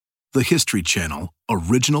the History Channel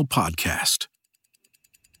original podcast.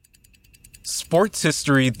 Sports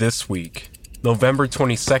history this week, November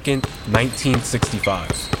 22nd,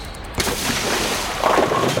 1965.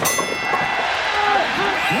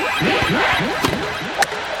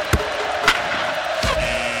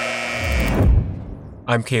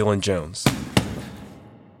 I'm Kalen Jones.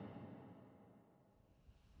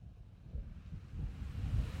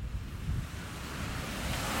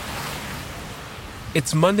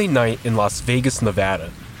 It's Monday night in Las Vegas,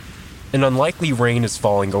 Nevada. An unlikely rain is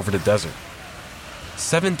falling over the desert.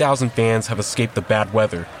 7,000 fans have escaped the bad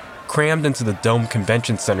weather, crammed into the Dome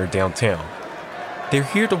Convention Center downtown. They're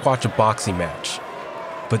here to watch a boxing match,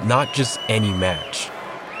 but not just any match.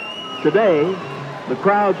 Today, the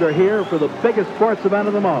crowds are here for the biggest sports event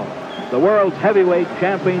of them all, the World's Heavyweight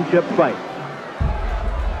Championship fight.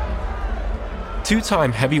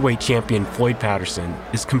 Two-time heavyweight champion Floyd Patterson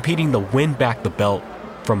is competing to win back the belt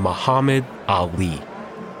from Muhammad Ali.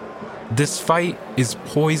 This fight is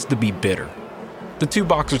poised to be bitter. The two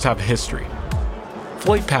boxers have a history.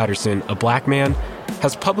 Floyd Patterson, a black man,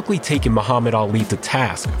 has publicly taken Muhammad Ali to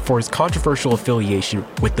task for his controversial affiliation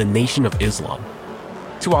with the Nation of Islam.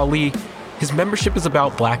 To Ali, his membership is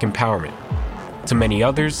about black empowerment. To many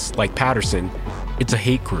others, like Patterson, it's a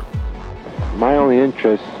hate group. My only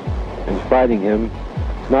interest in fighting him,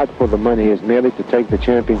 not for the money, is merely to take the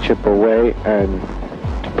championship away and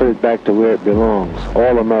to put it back to where it belongs.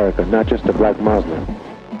 All America, not just the black Muslim.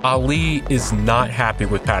 Ali is not happy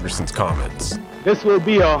with Patterson's comments. This will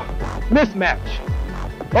be a mismatch.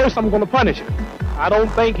 First, I'm going to punish him. I don't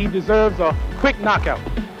think he deserves a quick knockout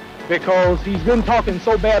because he's been talking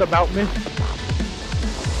so bad about me.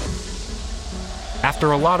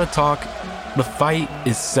 After a lot of talk, the fight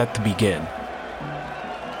is set to begin.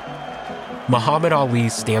 Muhammad Ali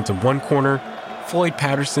stands in one corner, Floyd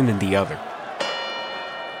Patterson in the other.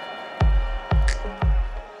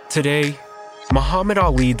 Today, Muhammad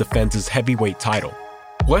Ali defends his heavyweight title.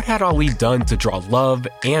 What had Ali done to draw love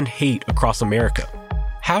and hate across America?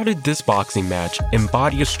 How did this boxing match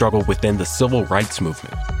embody a struggle within the civil rights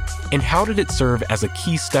movement? And how did it serve as a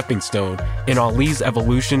key stepping stone in Ali's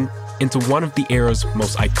evolution into one of the era's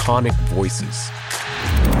most iconic voices?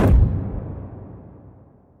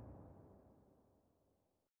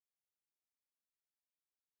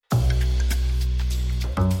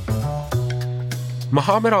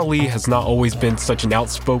 Muhammad Ali has not always been such an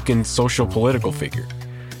outspoken social-political figure.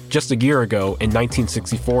 Just a year ago, in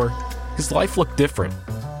 1964, his life looked different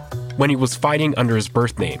when he was fighting under his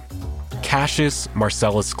birth name, Cassius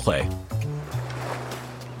Marcellus Clay.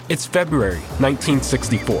 It's February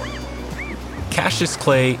 1964. Cassius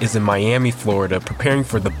Clay is in Miami, Florida, preparing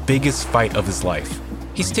for the biggest fight of his life.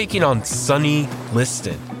 He's taking on Sonny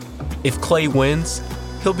Liston. If Clay wins,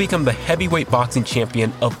 he'll become the heavyweight boxing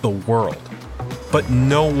champion of the world. But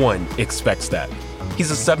no one expects that.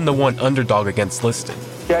 He's a 7-1 underdog against Liston.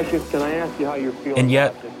 Cassius, can I ask you how you're feeling? And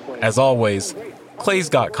yet, as always, Clay's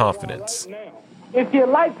got confidence. If you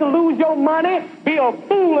like to lose your money, be a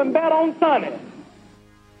fool and bet on Sonny.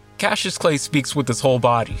 Cassius Clay speaks with his whole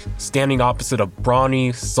body, standing opposite a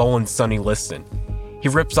brawny, sullen Sonny Liston. He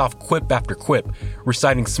rips off quip after quip,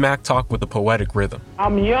 reciting smack talk with a poetic rhythm.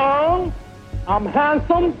 I'm young, I'm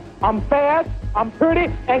handsome, I'm fast, I'm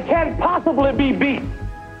pretty, and can't possibly be beat.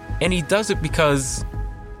 And he does it because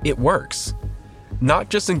it works. Not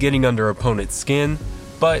just in getting under opponent's skin,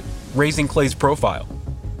 but raising Clay's profile.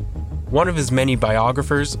 One of his many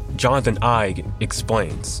biographers, Jonathan Eig,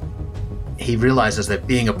 explains. He realizes that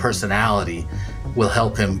being a personality will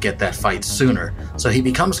help him get that fight sooner. So he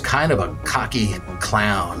becomes kind of a cocky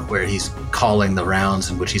clown where he's calling the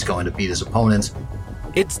rounds in which he's going to beat his opponents.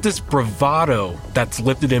 It's this bravado that's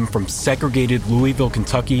lifted him from segregated Louisville,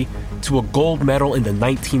 Kentucky, to a gold medal in the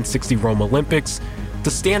 1960 Rome Olympics,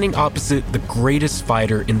 to standing opposite the greatest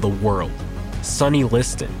fighter in the world, Sonny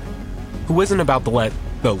Liston, who isn't about to let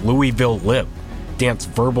the Louisville lip dance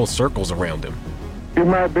verbal circles around him. You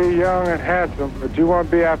might be young and handsome, but you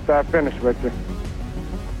won't be after I finish with you.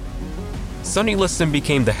 Sonny Liston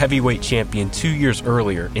became the heavyweight champion 2 years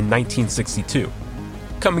earlier in 1962.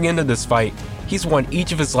 Coming into this fight, he's won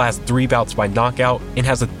each of his last 3 bouts by knockout and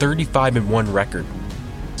has a 35-1 record.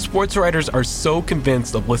 Sports writers are so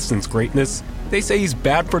convinced of Liston's greatness, they say he's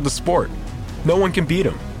bad for the sport. No one can beat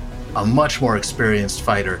him. A much more experienced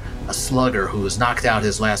fighter, a slugger who has knocked out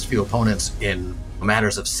his last few opponents in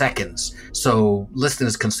matters of seconds. So Liston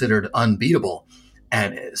is considered unbeatable.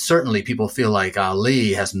 And certainly people feel like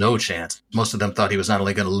Ali has no chance. Most of them thought he was not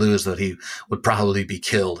only going to lose, that he would probably be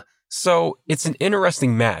killed. So it's an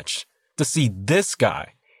interesting match to see this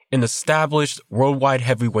guy, an established worldwide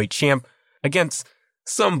heavyweight champ, against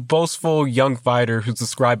Some boastful young fighter who's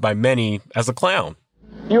described by many as a clown.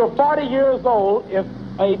 You're 40 years old if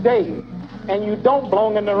a day, and you don't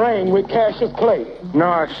belong in the ring with Cassius Clay. No,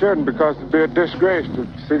 I shouldn't, because it'd be a disgrace to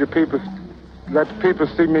see let the people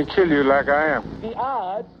see me kill you like I am. The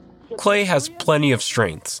odds... Clay has plenty of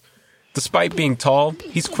strengths. Despite being tall,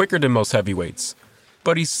 he's quicker than most heavyweights,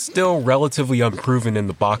 but he's still relatively unproven in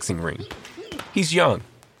the boxing ring. He's young.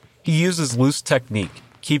 He uses loose technique,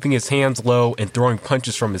 keeping his hands low and throwing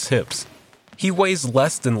punches from his hips. He weighs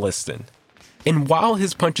less than Liston. And while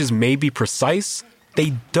his punches may be precise,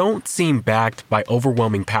 they don't seem backed by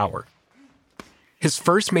overwhelming power. His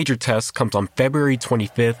first major test comes on February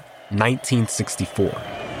 25th, 1964.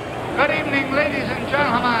 Good evening, ladies and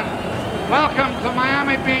gentlemen. Welcome to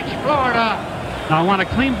Miami Beach, Florida. Now I want a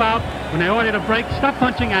clean bout. When they order to break, stop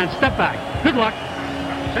punching and step back. Good luck.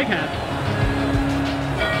 Shake hands.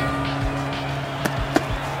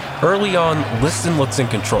 Early on, Liston looks in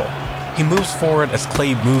control. He moves forward as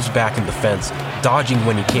Clay moves back in defense, dodging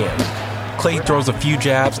when he can. Clay throws a few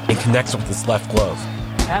jabs and connects with his left glove.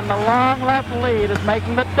 And the long left lead is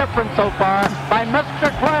making the difference so far by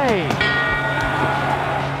Mr. Clay.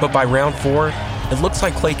 But by round 4, it looks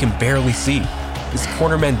like Clay can barely see. His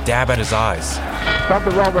cornermen dab at his eyes.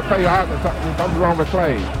 Something wrong with Clay. Something wrong with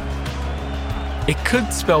Clay. It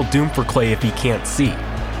could spell doom for Clay if he can't see.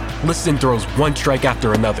 Liston throws one strike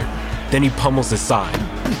after another. Then he pummels his side.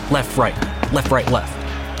 Left, right,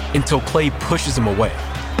 left. Until Clay pushes him away.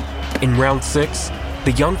 In round 6,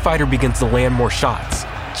 the young fighter begins to land more shots.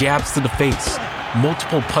 Jabs to the face.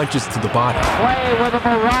 Multiple punches to the body. Clay with a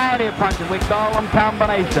variety of punches. We call them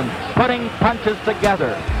combinations. Putting punches together.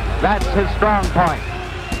 That's his strong point.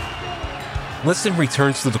 Liston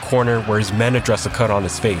returns to the corner where his men address a cut on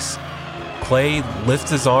his face. Clay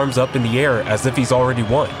lifts his arms up in the air as if he's already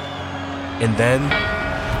won. And then,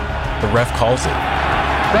 the ref calls it.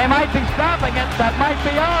 They might be stopping it. That might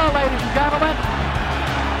be all, ladies and gentlemen.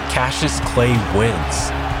 Cassius Clay wins.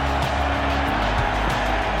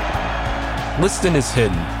 Liston is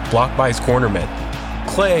hidden, blocked by his cornermen.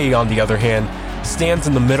 Clay, on the other hand, stands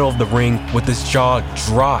in the middle of the ring with his jaw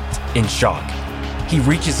dropped in shock. He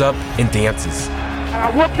reaches up and dances. I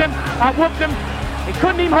whooped him. He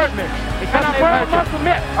couldn't even hurt me. And I must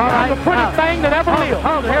admit, I'm the prettiest thing that ever lived.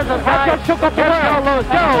 Here's a guy. I just shook up the world.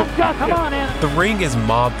 Joe, come on in. The ring is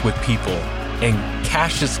mobbed with people, and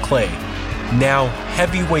Cassius Clay, now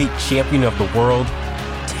heavyweight champion of the world,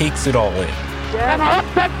 takes it all in. And I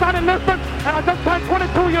upset Sonny Liston, and I just turned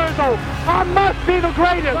 22 years old. I must be the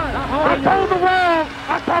greatest. I told the world,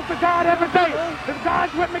 I talk to God every day. If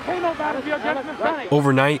God's with me, can't nobody be against me, Sonny.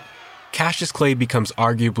 Overnight, Cassius Clay becomes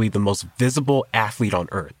arguably the most visible athlete on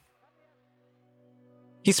earth.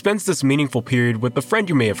 He spends this meaningful period with a friend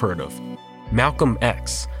you may have heard of, Malcolm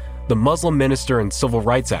X, the Muslim minister and civil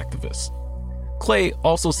rights activist. Clay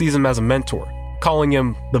also sees him as a mentor, calling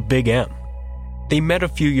him the Big M. They met a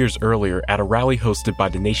few years earlier at a rally hosted by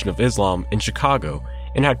the Nation of Islam in Chicago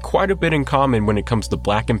and had quite a bit in common when it comes to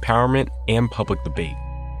black empowerment and public debate.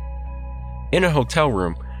 In a hotel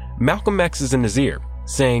room, Malcolm X is in his ear,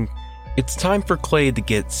 saying, "It's time for Clay to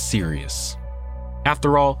get serious."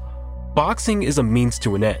 After all, boxing is a means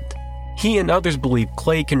to an end. He and others believe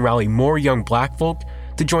Clay can rally more young black folk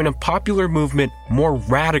to join a popular movement more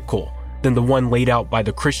radical than the one laid out by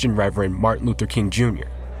the Christian Reverend Martin Luther King Jr.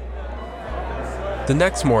 The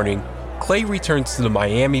next morning, Clay returns to the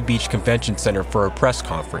Miami Beach Convention Center for a press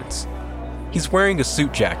conference. He's wearing a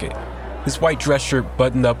suit jacket, his white dress shirt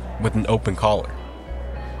buttoned up with an open collar.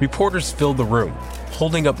 Reporters fill the room,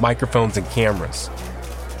 holding up microphones and cameras.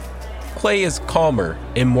 Clay is calmer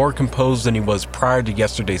and more composed than he was prior to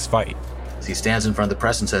yesterday's fight. He stands in front of the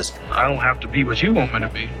press and says, I don't have to be what you want me to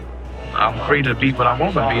be. I'm free to be what I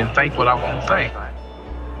want to be and think what I want to think.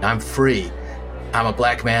 I'm free. I'm a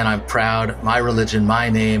black man. I'm proud. My religion, my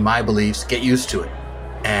name, my beliefs. Get used to it.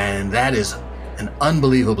 And that is an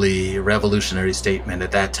unbelievably revolutionary statement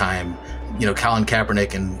at that time. You know, Colin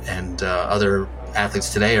Kaepernick and other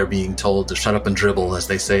athletes today are being told to shut up and dribble, as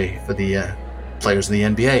they say for the players in the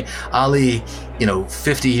NBA. Ali,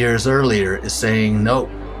 50 years earlier is saying, nope,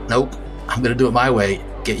 I'm going to do it my way.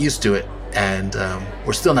 Get used to it. And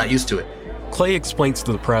we're still not used to it. Clay explains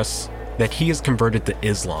to the press that he is converted to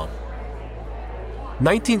Islam.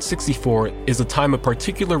 1964 is a time of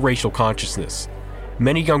particular racial consciousness.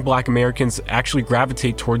 Many young black Americans actually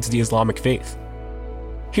gravitate towards the Islamic faith.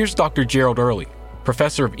 Here's Dr. Gerald Early,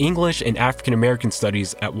 professor of English and African American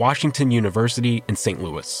Studies at Washington University in St.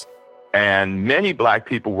 Louis. And many black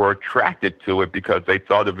people were attracted to it because they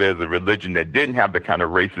thought of it as a religion that didn't have the kind of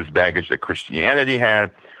racist baggage that Christianity had,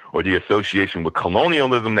 or the association with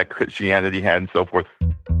colonialism that Christianity had and so forth.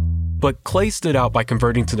 But Clay stood out by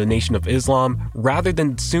converting to the Nation of Islam rather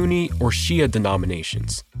than Sunni or Shia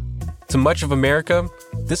denominations. To much of America,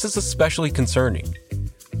 this is especially concerning.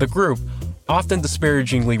 The group, often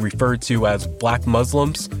disparagingly referred to as Black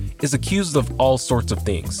Muslims, is accused of all sorts of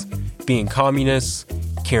things: being communists,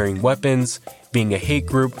 carrying weapons, being a hate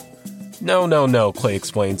group. No, Clay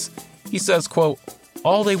explains. He says, quote,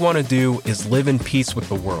 all they want to do is live in peace with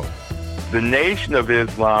the world. The Nation of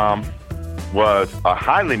Islam was a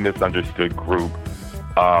highly misunderstood group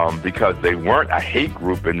because they weren't a hate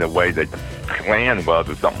group in the way that the Klan was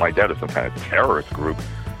or something like that, or some kind of terrorist group.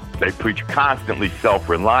 They preach constantly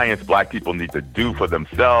self-reliance. Black people need to do for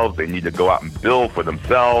themselves. They need to go out and build for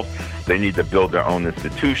themselves. They need to build their own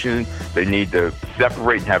institutions. They need to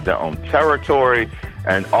separate and have their own territory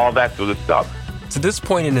and all that sort of stuff. To this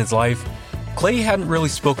point in his life, Clay hadn't really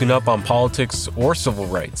spoken up on politics or civil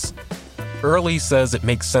rights. Early says it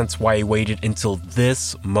makes sense why he waited until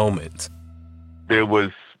this moment. There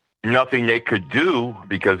was nothing they could do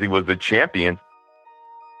because he was the champion.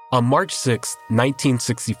 On March 6,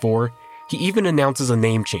 1964, he even announces a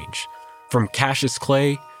name change from Cassius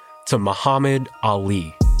Clay to Muhammad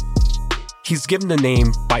Ali. He's given the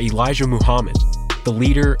name by Elijah Muhammad, the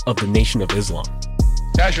leader of the Nation of Islam.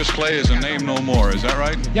 Cassius Clay is a name no more, is that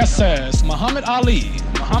right? Yes, sir. It's Muhammad Ali.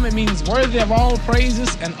 Muhammad means worthy of all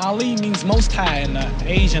praises, and Ali means most high in the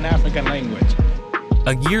Asian African language.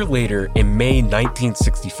 A year later, in May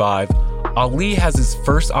 1965, Ali has his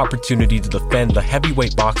first opportunity to defend the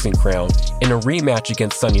heavyweight boxing crown in a rematch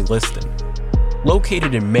against Sonny Liston.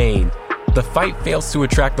 Located in Maine, the fight fails to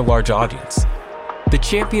attract a large audience. The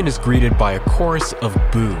champion is greeted by a chorus of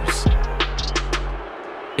boos.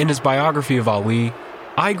 In his biography of Ali,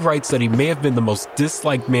 Ige writes that he may have been the most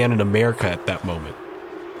disliked man in America at that moment.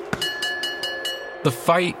 The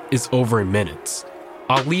fight is over in minutes.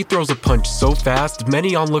 Ali throws a punch so fast,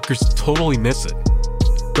 many onlookers totally miss it.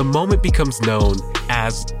 The moment becomes known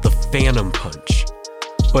as the Phantom Punch,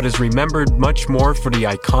 but is remembered much more for the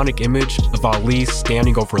iconic image of Ali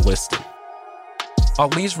standing over Liston.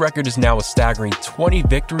 Ali's record is now a staggering 20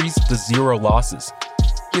 victories to 0 losses.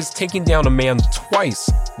 He has taken down a man twice,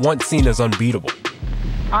 once seen as unbeatable.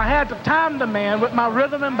 I had to time the man with my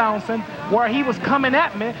rhythm and bouncing where he was coming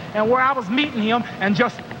at me and where I was meeting him, and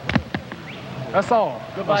just, that's all.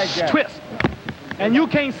 Goodbye, Jack. Twist. And you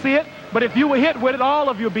can't see it, but if you were hit with it, all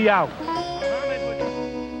of you'll be out.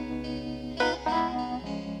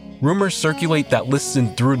 Rumors circulate that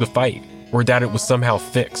Liston threw the fight, or that it was somehow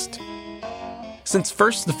fixed. Since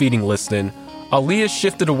first defeating Liston, Ali has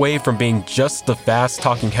shifted away from being just the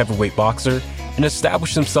fast-talking heavyweight boxer and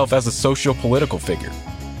established himself as a socio-political figure.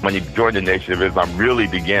 When he joined the Nation of Islam, really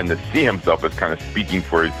began to see himself as kind of speaking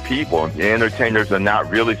for his people. And entertainers are not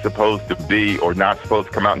really supposed to be, or not supposed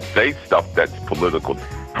to come out and say stuff that's political.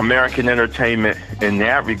 American entertainment, in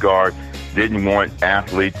that regard, didn't want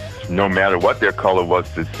athletes, no matter what their color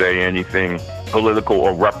was, to say anything political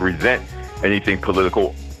or represent anything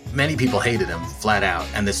political. Many people hated him flat out,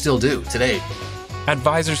 and they still do today.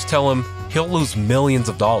 Advisors tell him he'll lose millions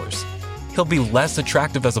of dollars. He'll be less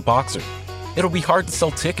attractive as a boxer. It'll be hard to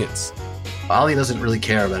sell tickets. Ali doesn't really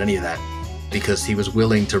care about any of that because he was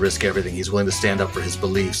willing to risk everything. He's willing to stand up for his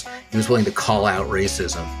beliefs. He was willing to call out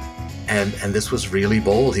racism. And this was really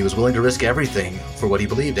bold. He was willing to risk everything for what he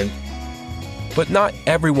believed in. But not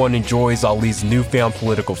everyone enjoys Ali's newfound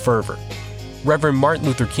political fervor. Reverend Martin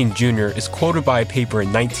Luther King Jr. is quoted by a paper in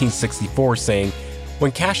 1964 saying,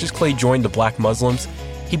 when Cassius Clay joined the Black Muslims,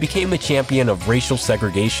 he became a champion of racial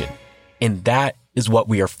segregation. And that is what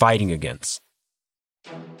we are fighting against.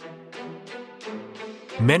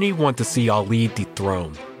 Many want to see Ali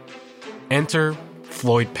dethroned. Enter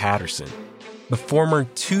Floyd Patterson, the former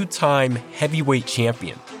 2-time heavyweight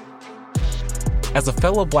champion. As a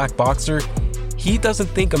fellow black boxer, he doesn't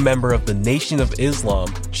think a member of the Nation of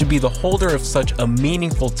Islam should be the holder of such a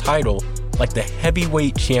meaningful title like the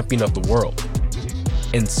heavyweight champion of the world.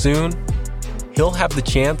 And soon, he'll have the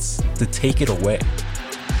chance to take it away.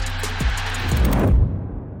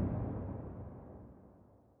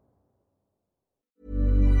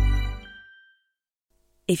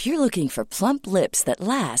 If you're looking for plump lips that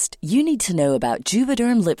last, you need to know about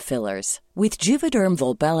Juvederm lip fillers. With Juvederm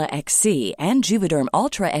Volbella XC and Juvederm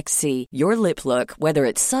Ultra XC, your lip look, whether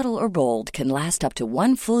it's subtle or bold, can last up to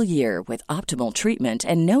 1 full year with optimal treatment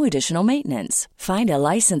and no additional maintenance. Find a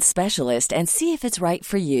licensed specialist and see if it's right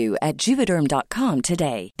for you at Juvederm.com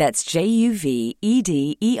today. That's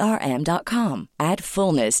JUVEDERM.com. Add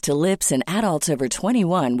fullness to lips in adults over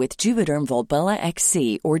 21 with Juvederm Volbella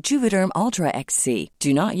XC or Juvederm Ultra XC.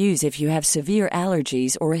 Do not use if you have severe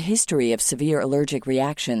allergies or a history of severe allergic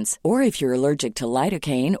reactions, or if you're allergic to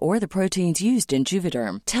lidocaine or the proteins used in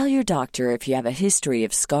Juvederm. Tell your doctor if you have a history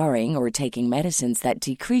of scarring or taking medicines that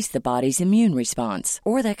decrease the body's immune response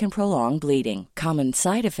or that can prolong bleeding. Common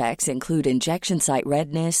side effects include injection site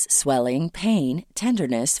redness, swelling, pain,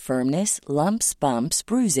 tenderness, firmness, lumps, bumps,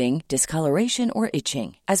 bruising, discoloration, or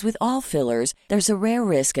itching. As with all fillers, there's a rare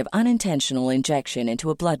risk of unintentional injection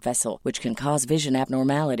into a blood vessel, which can cause vision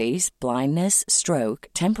abnormalities, blindness, stroke,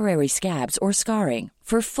 temporary scabs, or scarring.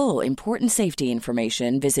 For full, important safety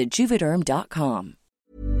information, visit Juvederm.com.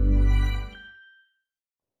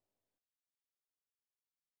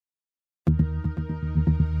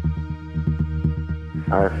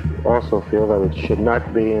 I also feel that it should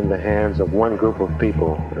not be in the hands of one group of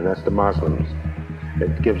people, and that's the Muslims.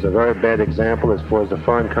 It gives a very bad example as far as the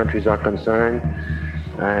foreign countries are concerned,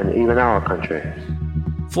 and even our country.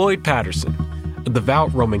 Floyd Patterson, a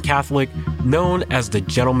devout Roman Catholic known as the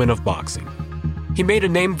Gentleman of Boxing. He made a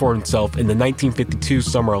name for himself in the 1952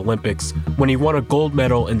 Summer Olympics when he won a gold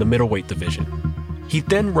medal in the middleweight division. He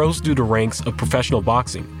then rose through the ranks of professional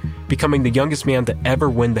boxing, becoming the youngest man to ever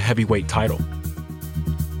win the heavyweight title.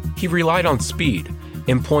 He relied on speed,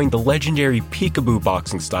 employing the legendary peekaboo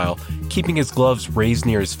boxing style, keeping his gloves raised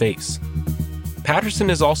near his face. Patterson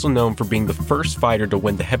is also known for being the first fighter to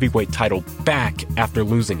win the heavyweight title back after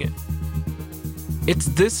losing it. It's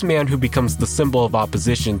this man who becomes the symbol of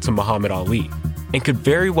opposition to Muhammad Ali, and could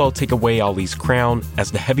very well take away Ali's crown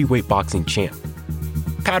as the heavyweight boxing champ.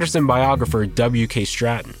 Patterson biographer W.K.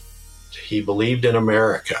 Stratton. He believed in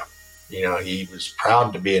America. He was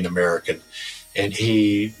proud to be an American. And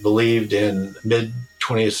he believed in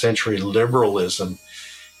mid-20th century liberalism.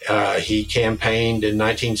 He campaigned in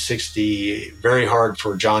 1960 very hard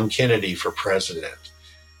for John Kennedy for president.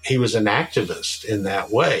 He was an activist in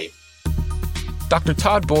that way. Dr.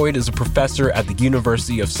 Todd Boyd is a professor at the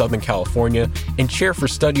University of Southern California and chair for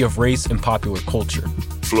study of race and popular culture.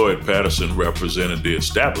 Floyd Patterson represented the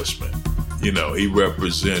establishment. He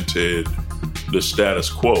represented the status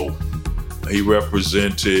quo. He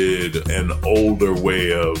represented an older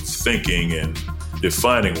way of thinking and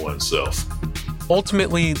defining oneself.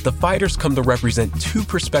 Ultimately, the fighters come to represent two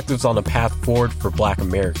perspectives on the path forward for Black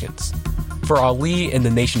Americans. For Ali and the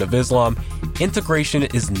Nation of Islam, integration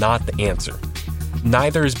is not the answer.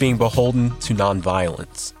 Neither is being beholden to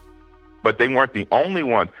nonviolence. But they weren't the only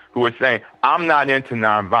ones who were saying, I'm not into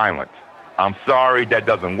nonviolence. I'm sorry, that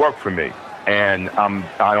doesn't work for me. And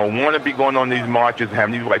I don't want to be going on these marches and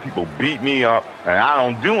having these white people beat me up, and I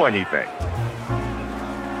don't do anything.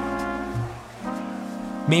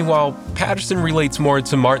 Meanwhile, Patterson relates more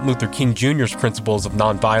to Martin Luther King Jr.'s principles of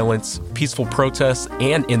nonviolence, peaceful protests,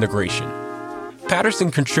 and integration.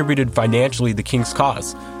 Patterson contributed financially to King's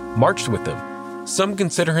cause, marched with him. Some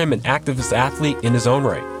consider him an activist athlete in his own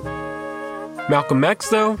right. Malcolm X,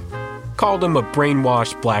 though, called him a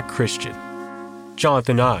brainwashed Black Christian.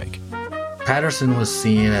 Jonathan Eig. Patterson was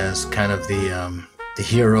seen as kind of the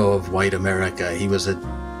hero of white America. He was a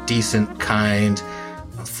decent, kind,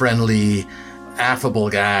 friendly, affable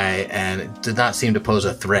guy, and did not seem to pose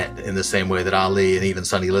a threat in the same way that Ali and even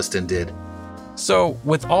Sonny Liston did. So,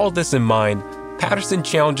 with all this in mind, Patterson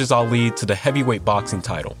challenges Ali to the heavyweight boxing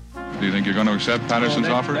title. Do you think you're going to accept Patterson's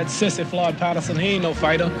offer? That sissy Floyd Patterson, he ain't no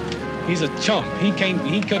fighter. He's a chump. He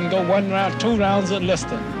couldn't go 1 round, 2 rounds with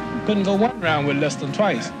Liston. Couldn't go 1 round with Liston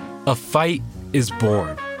twice. A fight is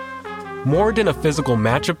born. More than a physical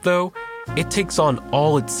matchup, though, it takes on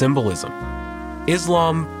all its symbolism.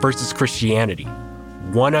 Islam versus Christianity.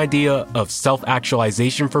 One idea of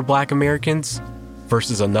self-actualization for Black Americans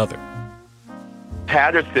versus another.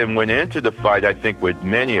 Patterson went into the fight, I think, with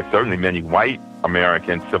certainly many white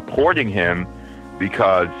Americans supporting him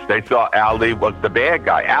because they thought Ali was the bad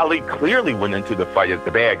guy. Ali clearly went into the fight as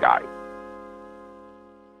the bad guy.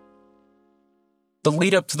 The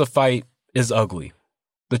lead up to the fight is ugly.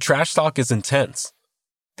 The trash talk is intense.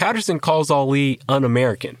 Patterson calls Ali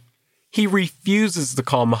un-American. He refuses to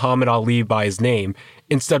call Muhammad Ali by his name,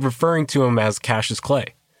 instead referring to him as Cassius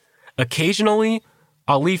Clay. Occasionally,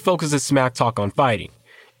 Ali focuses smack talk on fighting,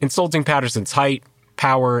 insulting Patterson's height,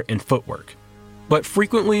 power, and footwork. But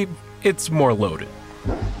frequently, it's more loaded.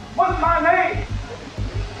 What's my name?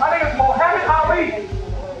 My name is Muhammad Ali.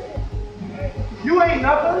 You ain't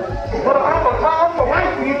nothing but an Uncle Tom for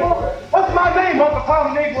white people. What's my name, Uncle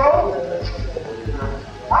Tom Negro?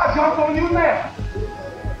 I'll jump on you now.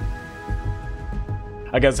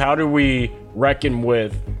 I guess, how do we reckon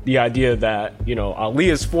with the idea that, Ali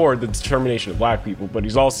is for the determination of black people, but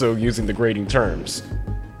he's also using degrading terms?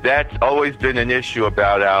 That's always been an issue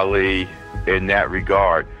about Ali in that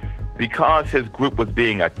regard. Because his group was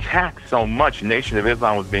being attacked so much, Nation of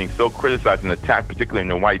Islam was being so criticized and attacked, particularly in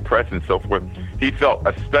the white press and so forth, he felt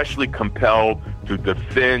especially compelled to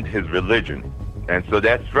defend his religion. And so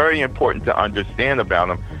that's very important to understand about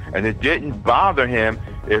him. And it didn't bother him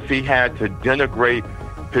if he had to denigrate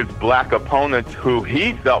his black opponents who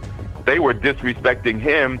he felt they were disrespecting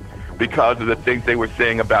him because of the things they were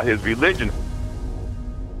saying about his religion.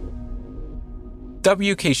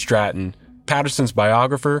 W.K. Stratton, Patterson's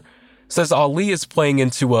biographer, says Ali is playing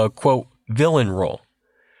into a, quote, villain role.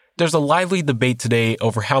 There's a lively debate today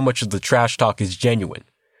over how much of the trash talk is genuine.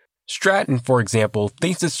 Stratton, for example,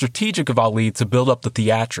 thinks it's strategic of Ali to build up the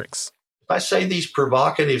theatrics. If I say these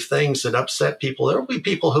provocative things that upset people, there will be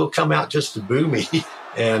people who'll come out just to boo me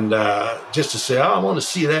and just to say, I want to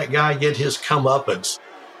see that guy get his comeuppance.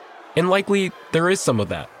 And likely, there is some of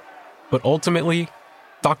that. But ultimately,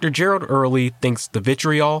 Dr. Gerald Early thinks the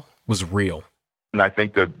vitriol was real. And I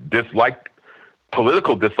think the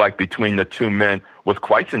political dislike between the two men was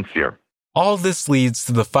quite sincere. All this leads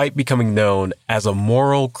to the fight becoming known as a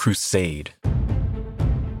moral crusade.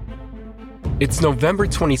 It's November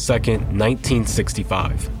 22nd,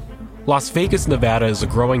 1965. Las Vegas, Nevada is a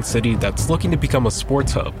growing city that's looking to become a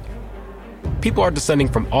sports hub. People are descending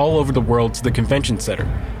from all over the world to the convention center,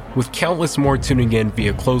 with countless more tuning in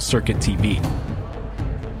via closed-circuit TV.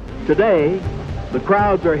 Today, the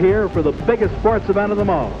crowds are here for the biggest sports event of them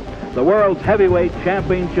all, the World's Heavyweight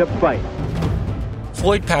Championship fight.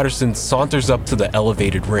 Floyd Patterson saunters up to the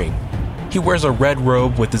elevated ring. He wears a red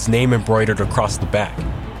robe with his name embroidered across the back.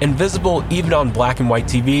 And visible even on black and white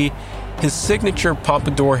TV, his signature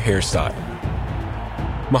pompadour hairstyle.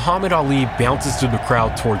 Muhammad Ali bounces through the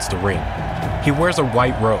crowd towards the ring. He wears a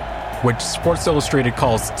white robe, which Sports Illustrated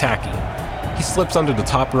calls tacky. He slips under the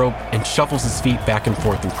top rope and shuffles his feet back and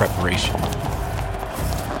forth in preparation.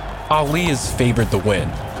 Ali is favored to win.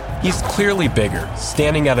 He's clearly bigger,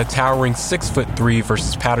 standing at a towering 6'3"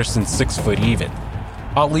 versus Patterson's 6 foot even.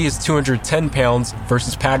 Ali is 210 pounds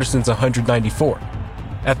versus Patterson's 194.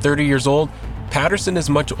 At 30 years old, Patterson is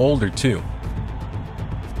much older too.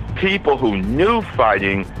 People who knew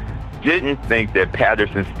fighting didn't think that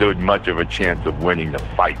Patterson stood much of a chance of winning the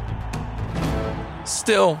fight.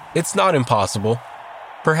 Still, it's not impossible.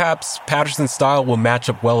 Perhaps Patterson's style will match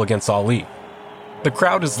up well against Ali. The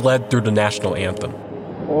crowd is led through the national anthem.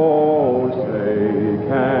 Oh, say,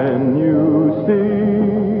 can you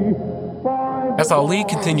see? As Ali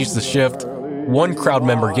continues to shift, one crowd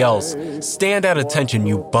member yells, "Stand at attention,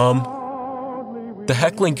 you bum." The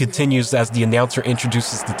heckling continues as the announcer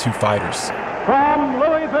introduces the two fighters. From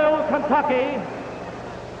Louisville, Kentucky,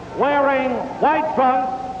 wearing white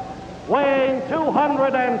trunks, weighing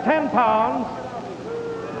 210 pounds,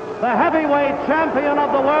 the heavyweight champion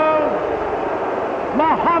of the world,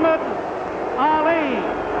 Muhammad Ali.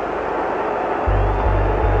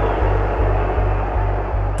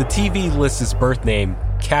 The TV lists his birth name,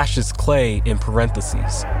 Cassius Clay, in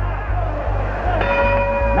parentheses.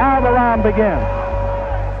 Now the round begins.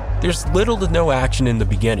 There's little to no action in the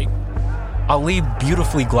beginning. Ali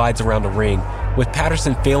beautifully glides around the ring, with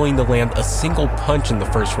Patterson failing to land a single punch in the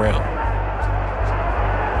first round.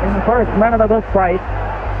 In the first minute of this fight,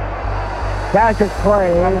 Cassius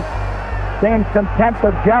Clay seems content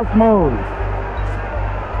to just move.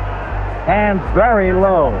 Hands very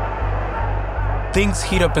low. Things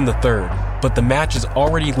heat up in the third, but the match is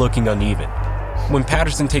already looking uneven. When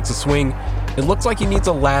Patterson takes a swing, it looks like he needs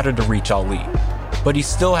a ladder to reach Ali, but he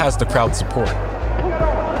still has the crowd support.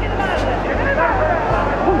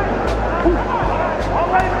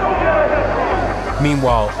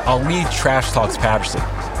 Meanwhile, Ali trash talks Patterson.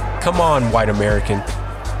 "Come on, white American."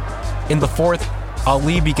 In the fourth,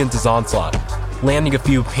 Ali begins his onslaught, landing a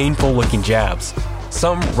few painful-looking jabs,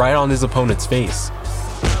 some right on his opponent's face.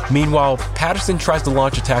 Meanwhile, Patterson tries to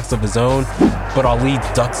launch attacks of his own, but Ali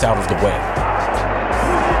ducks out of the way.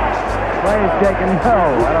 Clay's taking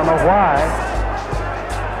no, I don't know why.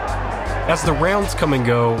 As the rounds come and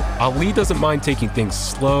go, Ali doesn't mind taking things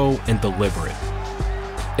slow and deliberate.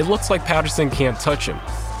 It looks like Patterson can't touch him.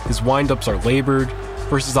 His wind-ups are labored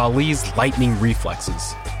versus Ali's lightning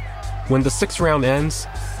reflexes. When the sixth round ends,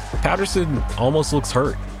 Patterson almost looks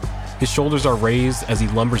hurt. His shoulders are raised as he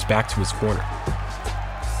lumbers back to his corner.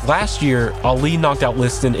 Last year, Ali knocked out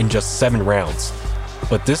Liston in just 7 rounds.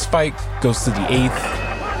 But this fight goes to the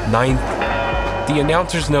 8th, 9th. The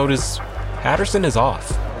announcers notice Patterson is off.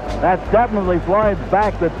 That's definitely Floyd's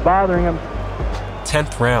back that's bothering him.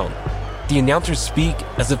 10th round. The announcers speak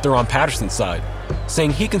as if they're on Patterson's side,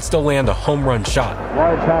 saying he can still land a home run shot.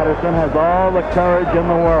 Floyd Patterson has all the courage in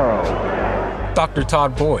the world. Dr.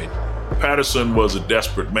 Todd Boyd. Patterson was a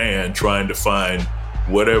desperate man trying to find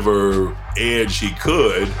whatever edge he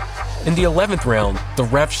could. In the 11th round, the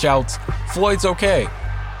ref shouts, "Floyd's okay."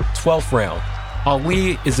 12th round,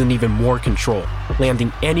 Ali is in even more control,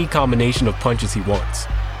 landing any combination of punches he wants.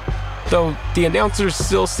 Though the announcers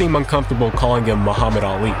still seem uncomfortable calling him Muhammad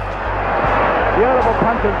Ali. Beautiful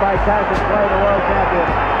punches by Cassius Clay, the world champion.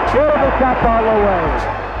 Beautiful shots all the way.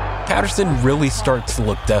 Patterson really starts to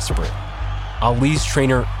look desperate. Ali's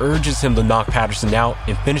trainer urges him to knock Patterson out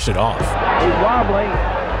and finish it off. He's wobbly.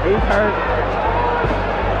 He's hurt.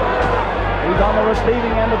 He's on the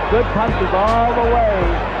receiving end of good punches all the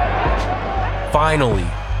way. Finally,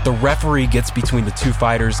 the referee gets between the two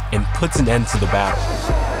fighters and puts an end to the battle.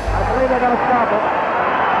 I believe they're going to stop it.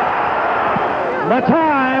 The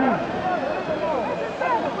time,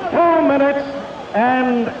 2 minutes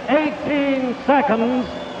and 18 seconds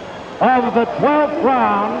of the 12th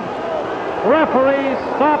round. Referee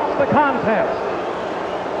stops the contest.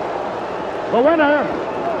 The winner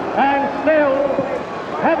and still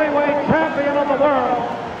heavyweight champion of the world,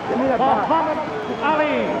 Muhammad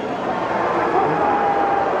Ali.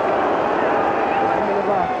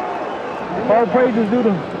 All praises due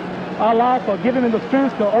to Allah for giving me the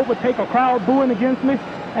strength to overtake a crowd booing against me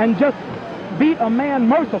and just beat a man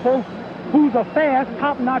merciful who's a fast,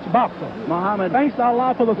 top-notch boxer. Muhammad. Thanks to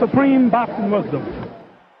Allah for the supreme boxing wisdom.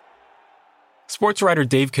 Sports writer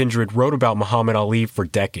Dave Kindred wrote about Muhammad Ali for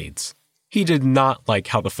decades. He did not like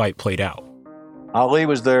how the fight played out. Ali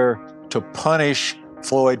was there to punish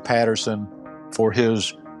Floyd Patterson for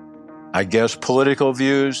his, I guess, political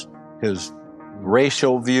views, his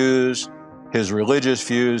racial views, his religious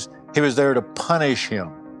views. He was there to punish him.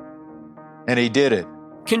 And he did it.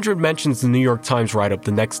 Kindred mentions the New York Times write-up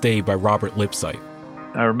the next day by Robert Lipsyte.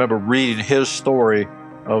 I remember reading his story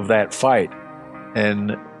of that fight,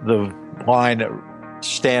 and the line that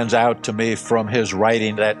stands out to me from his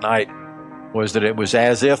writing that night was that it was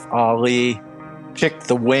as if Ali picked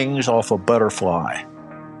the wings off a butterfly.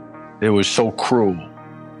 It was so cruel.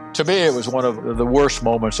 To me, it was one of the worst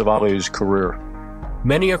moments of Ali's career.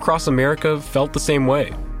 Many across America felt the same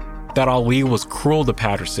way, that Ali was cruel to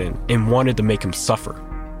Patterson and wanted to make him suffer.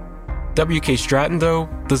 W.K. Stratton, though,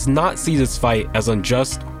 does not see this fight as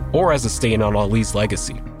unjust or as a stain on Ali's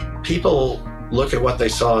legacy. People look at what they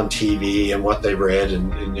saw on TV and what they read in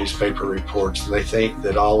newspaper reports, and they think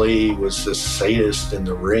that Ali was this sadist in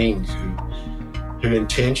the ring who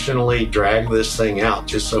intentionally dragged this thing out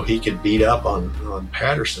just so he could beat up on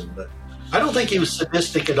Patterson. But I don't think he was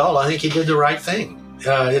sadistic at all. I think he did the right thing.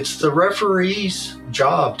 It's the referee's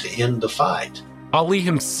job to end the fight. Ali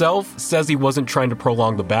himself says he wasn't trying to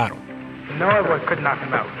prolong the battle. No, I could knock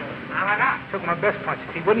him out. Took my best punches.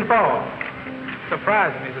 He wouldn't fall.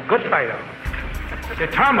 Surprised me. He's a good fighter.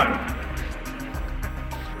 Determined.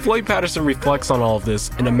 Floyd Patterson reflects on all of this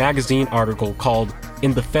in a magazine article called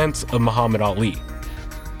In Defense of Muhammad Ali.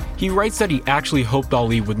 He writes that he actually hoped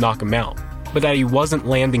Ali would knock him out, but that he wasn't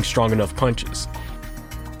landing strong enough punches.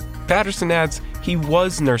 Patterson adds he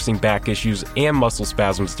was nursing back issues and muscle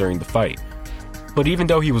spasms during the fight, but even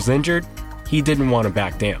though he was injured, he didn't want to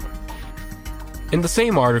back down. In the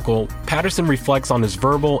same article, Patterson reflects on his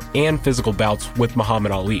verbal and physical bouts with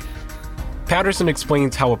Muhammad Ali. Patterson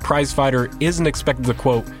explains how a prizefighter isn't expected to,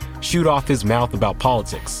 quote, shoot off his mouth about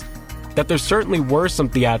politics, that there certainly were some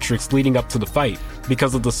theatrics leading up to the fight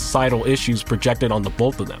because of the societal issues projected on the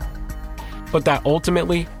both of them, but that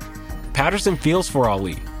ultimately, Patterson feels for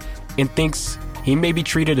Ali and thinks he may be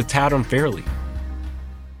treated a tad unfairly.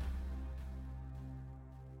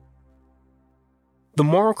 The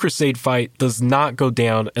Moral Crusade fight does not go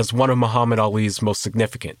down as one of Muhammad Ali's most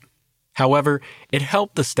significant. However, it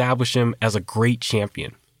helped establish him as a great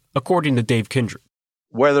champion, according to Dave Kindred.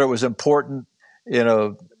 Whether it was important in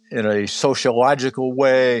a sociological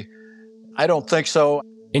way, I don't think so.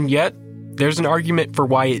 And yet, there's an argument for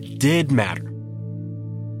why it did matter.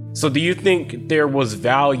 So do you think there was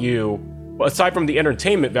value, aside from the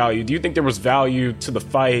entertainment value, do you think there was value to the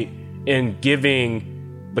fight in giving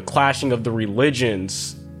the clashing of the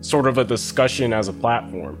religions sort of a discussion as a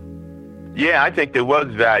platform? Yeah, I think there was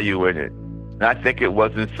value in it. And I think it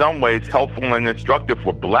was in some ways helpful and instructive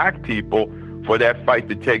for black people for that fight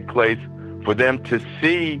to take place, for them to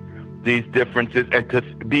see these differences and to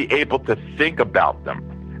be able to think about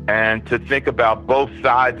them and to think about both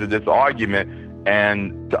sides of this argument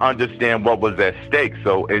and to understand what was at stake.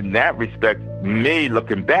 So in that respect, me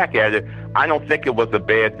looking back at it, I don't think it was a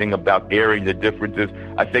bad thing about airing the differences.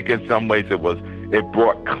 I think in some ways it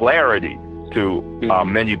brought clarity to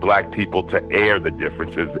many black people to air the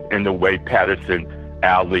differences in the way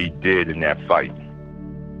Patterson-Ali did in that fight.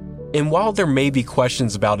 And while there may be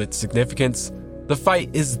questions about its significance, the fight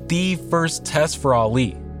is the first test for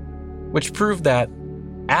Ali, which proved that,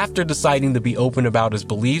 after deciding to be open about his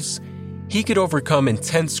beliefs, he could overcome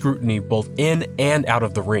intense scrutiny both in and out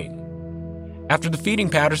of the ring. After defeating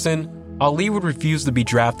Patterson, Ali would refuse to be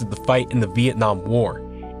drafted to fight in the Vietnam War,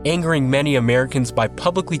 angering many Americans by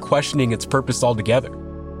publicly questioning its purpose altogether.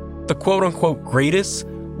 The quote-unquote greatest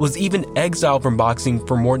was even exiled from boxing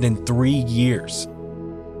for more than 3 years.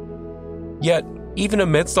 Yet, even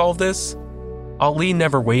amidst all this, Ali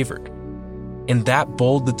never wavered, and that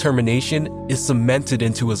bold determination is cemented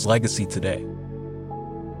into his legacy today.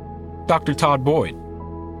 Dr. Todd Boyd.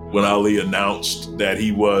 When Ali announced that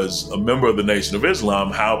he was a member of the Nation of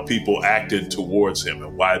Islam, how people acted towards him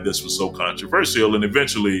and why this was so controversial. And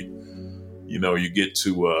eventually, you get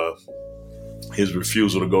to his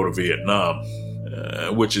refusal to go to Vietnam,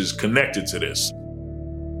 which is connected to this.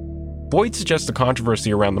 Boyd suggests the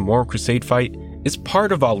controversy around the Moral Crusade fight is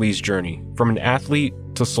part of Ali's journey from an athlete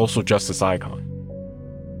to social justice icon.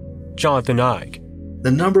 Jonathan Eig.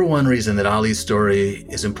 The number one reason that Ali's story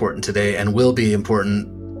is important today and will be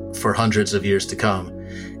important for hundreds of years to come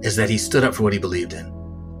is that he stood up for what he believed in.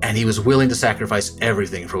 And he was willing to sacrifice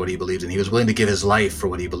everything for what he believed in. He was willing to give his life for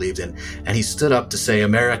what he believed in. And he stood up to say,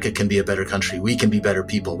 America can be a better country. We can be better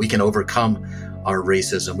people. We can overcome our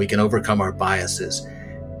racism. We can overcome our biases.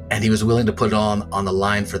 And he was willing to put it on the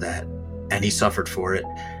line for that. And he suffered for it.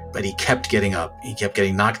 But he kept getting up. He kept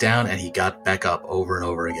getting knocked down, and he got back up over and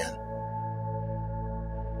over again.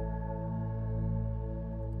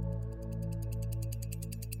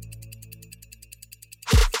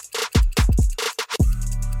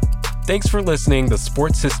 Thanks for listening to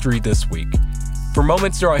Sports History This Week. For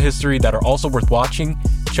moments throughout history that are also worth watching,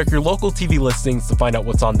 check your local TV listings to find out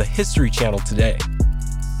what's on the History Channel today.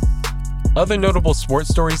 Other notable sports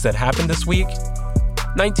stories that happened this week: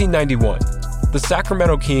 1991, the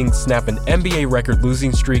Sacramento Kings snap an NBA record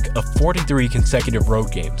losing streak of 43 consecutive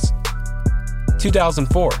road games.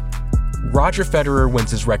 2004, Roger Federer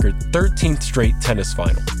wins his record 13th straight tennis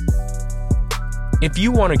final. If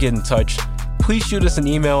you want to get in touch, please shoot us an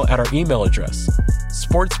email at our email address,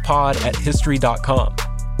 sportspod@history.com.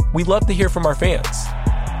 We love to hear from our fans,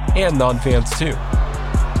 and non-fans too.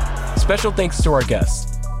 Special thanks to our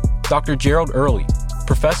guests, Dr. Gerald Early,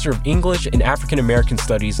 Professor of English and African American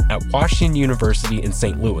Studies at Washington University in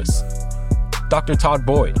St. Louis, Dr. Todd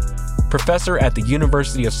Boyd, Professor at the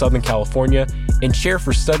University of Southern California and Chair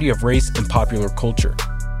for Study of Race and Popular Culture,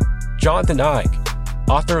 Jonathan Eig,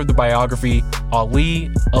 author of the biography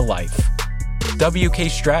Ali, A Life, W.K.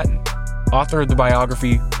 Stratton, author of the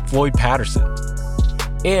biography Floyd Patterson,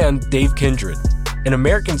 and Dave Kindred, an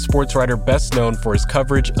American sports writer best known for his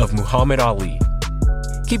coverage of Muhammad Ali.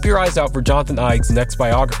 Keep your eyes out for Jonathan Eig's next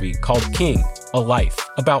biography called King, A Life,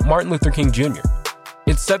 about Martin Luther King Jr.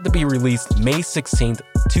 It's set to be released May 16,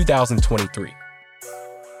 2023.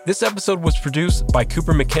 This episode was produced by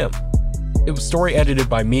Cooper McKim. It was story edited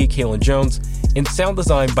by me, Kalen Jones, and sound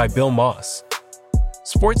designed by Bill Moss.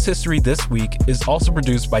 Sports History This Week is also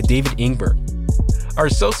produced by David Ingber. Our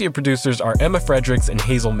associate producers are Emma Fredericks and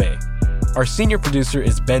Hazel May. Our senior producer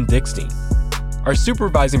is Ben Dickstein. Our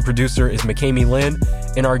supervising producer is McKamey Lynn,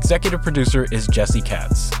 and our executive producer is Jesse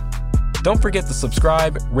Katz. Don't forget to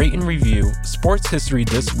subscribe, rate, and review Sports History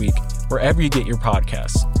This Week wherever you get your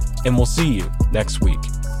podcasts. And we'll see you next week.